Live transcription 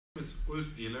My name is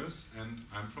Ulf-Daniel and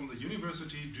I'm from the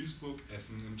University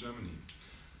Duisburg-Essen in Germany.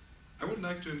 I would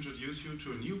like to introduce you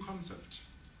to a new concept,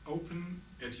 open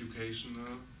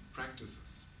educational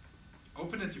practices.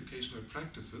 Open educational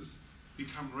practices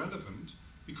become relevant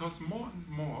because more and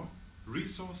more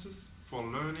resources for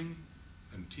learning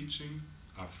and teaching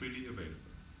are freely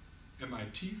available.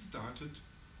 MIT started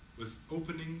with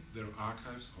opening their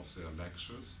archives of their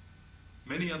lectures.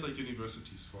 Many other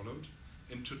universities followed,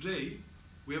 and today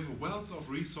we have a wealth of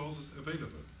resources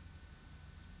available.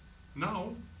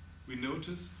 Now we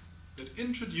notice that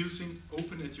introducing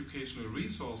open educational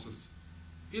resources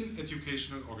in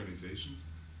educational organizations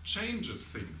changes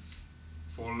things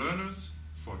for learners,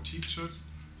 for teachers,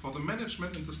 for the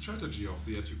management and the strategy of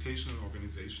the educational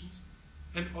organizations,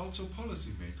 and also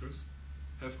policymakers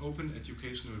have open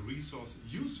educational resource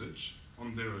usage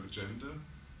on their agenda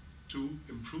to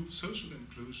improve social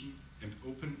inclusion and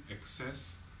open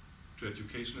access to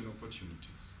educational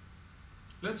opportunities.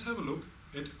 Let's have a look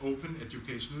at open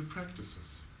educational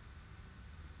practices.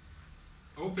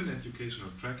 Open educational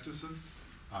practices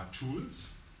are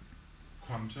tools,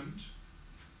 content,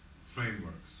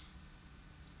 frameworks.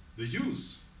 The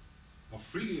use of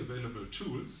freely available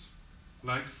tools,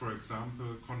 like for example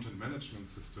content management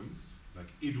systems like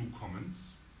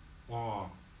EduCommons, or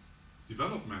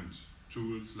development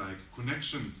tools like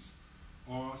Connections,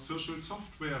 or social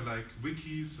software like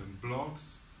wikis and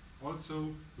blogs,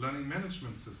 also learning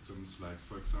management systems like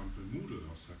for example Moodle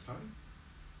or Sakai.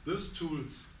 Those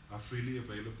tools are freely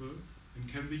available and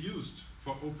can be used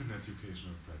for open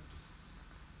educational practices.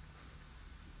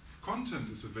 Content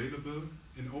is available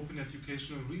in open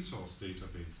educational resource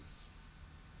databases,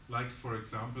 like for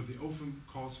example the Open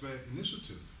Courseware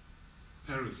Initiative,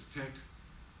 Paris Tech,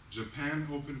 Japan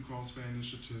Open Courseware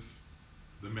Initiative,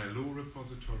 the Merlot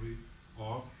repository,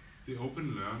 or the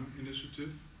Open Learn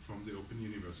initiative from the Open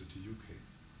University UK.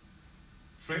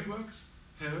 Frameworks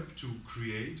help to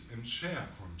create and share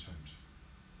content.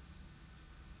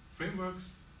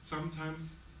 Frameworks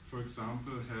sometimes, for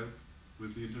example, help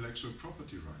with the intellectual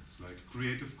property rights, like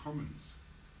Creative Commons.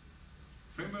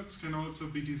 Frameworks can also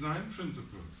be design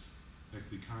principles, like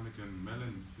the Carnegie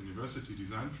Mellon University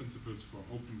design principles for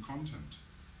open content,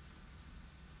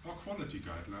 or quality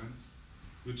guidelines,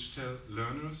 which tell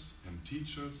learners and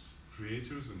teachers,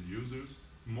 creators and users,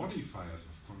 modifiers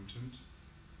of content,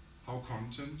 how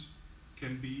content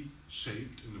can be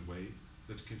shaped in a way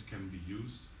that can be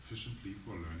used efficiently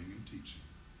for learning and teaching.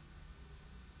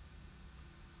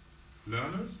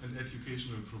 Learners and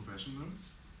educational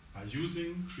professionals are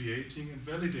using, creating and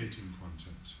validating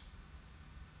content.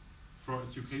 For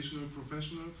educational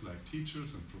professionals like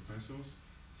teachers and professors,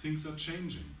 things are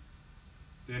changing.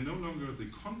 They are no longer the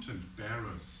content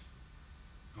bearers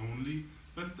only,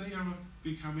 but they are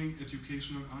becoming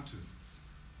educational artists.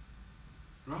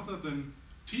 Rather than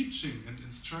teaching and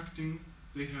instructing,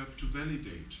 they help to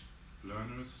validate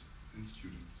learners and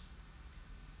students.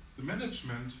 The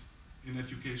management in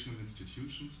educational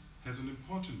institutions has an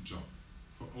important job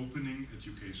for opening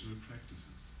educational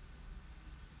practices.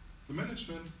 The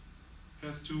management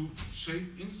has to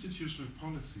shape institutional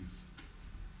policies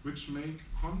which make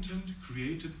content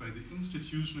created by the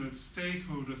institutional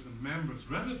stakeholders and members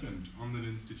relevant on the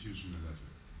institutional level.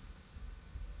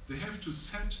 They have to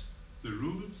set the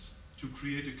rules to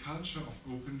create a culture of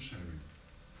open sharing.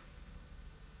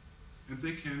 And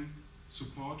they can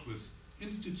support with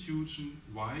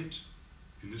institution-wide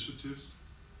initiatives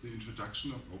the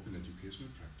introduction of open educational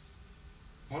practices.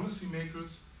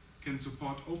 Policymakers can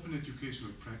support open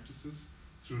educational practices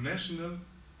through national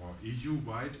or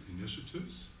EU-wide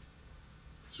initiatives,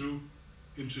 through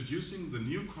introducing the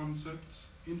new concepts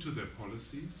into their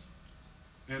policies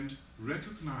and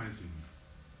recognizing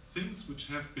things which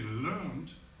have been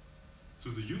learned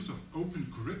through the use of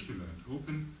open curricula and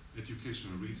open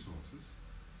educational resources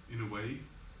in a way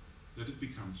that it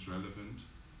becomes relevant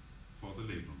for the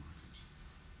labor market.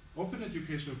 Open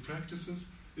educational practices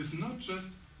is not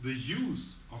just the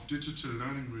use of digital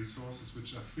learning resources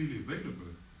which are freely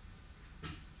available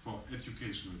for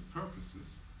educational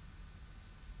purposes,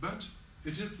 but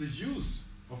it is the use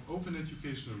of open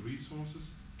educational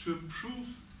resources to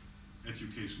improve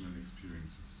educational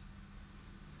experiences,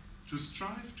 to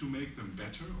strive to make them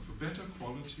better, of a better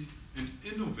quality, and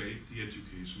innovate the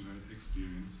educational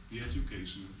experience, the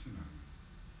educational scenario.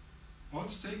 All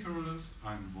stakeholders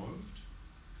are involved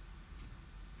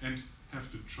and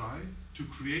have to try to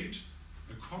create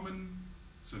a common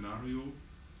scenario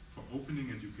for opening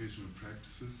educational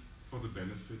practices for the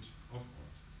benefit of all.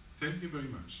 Thank you very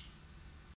much.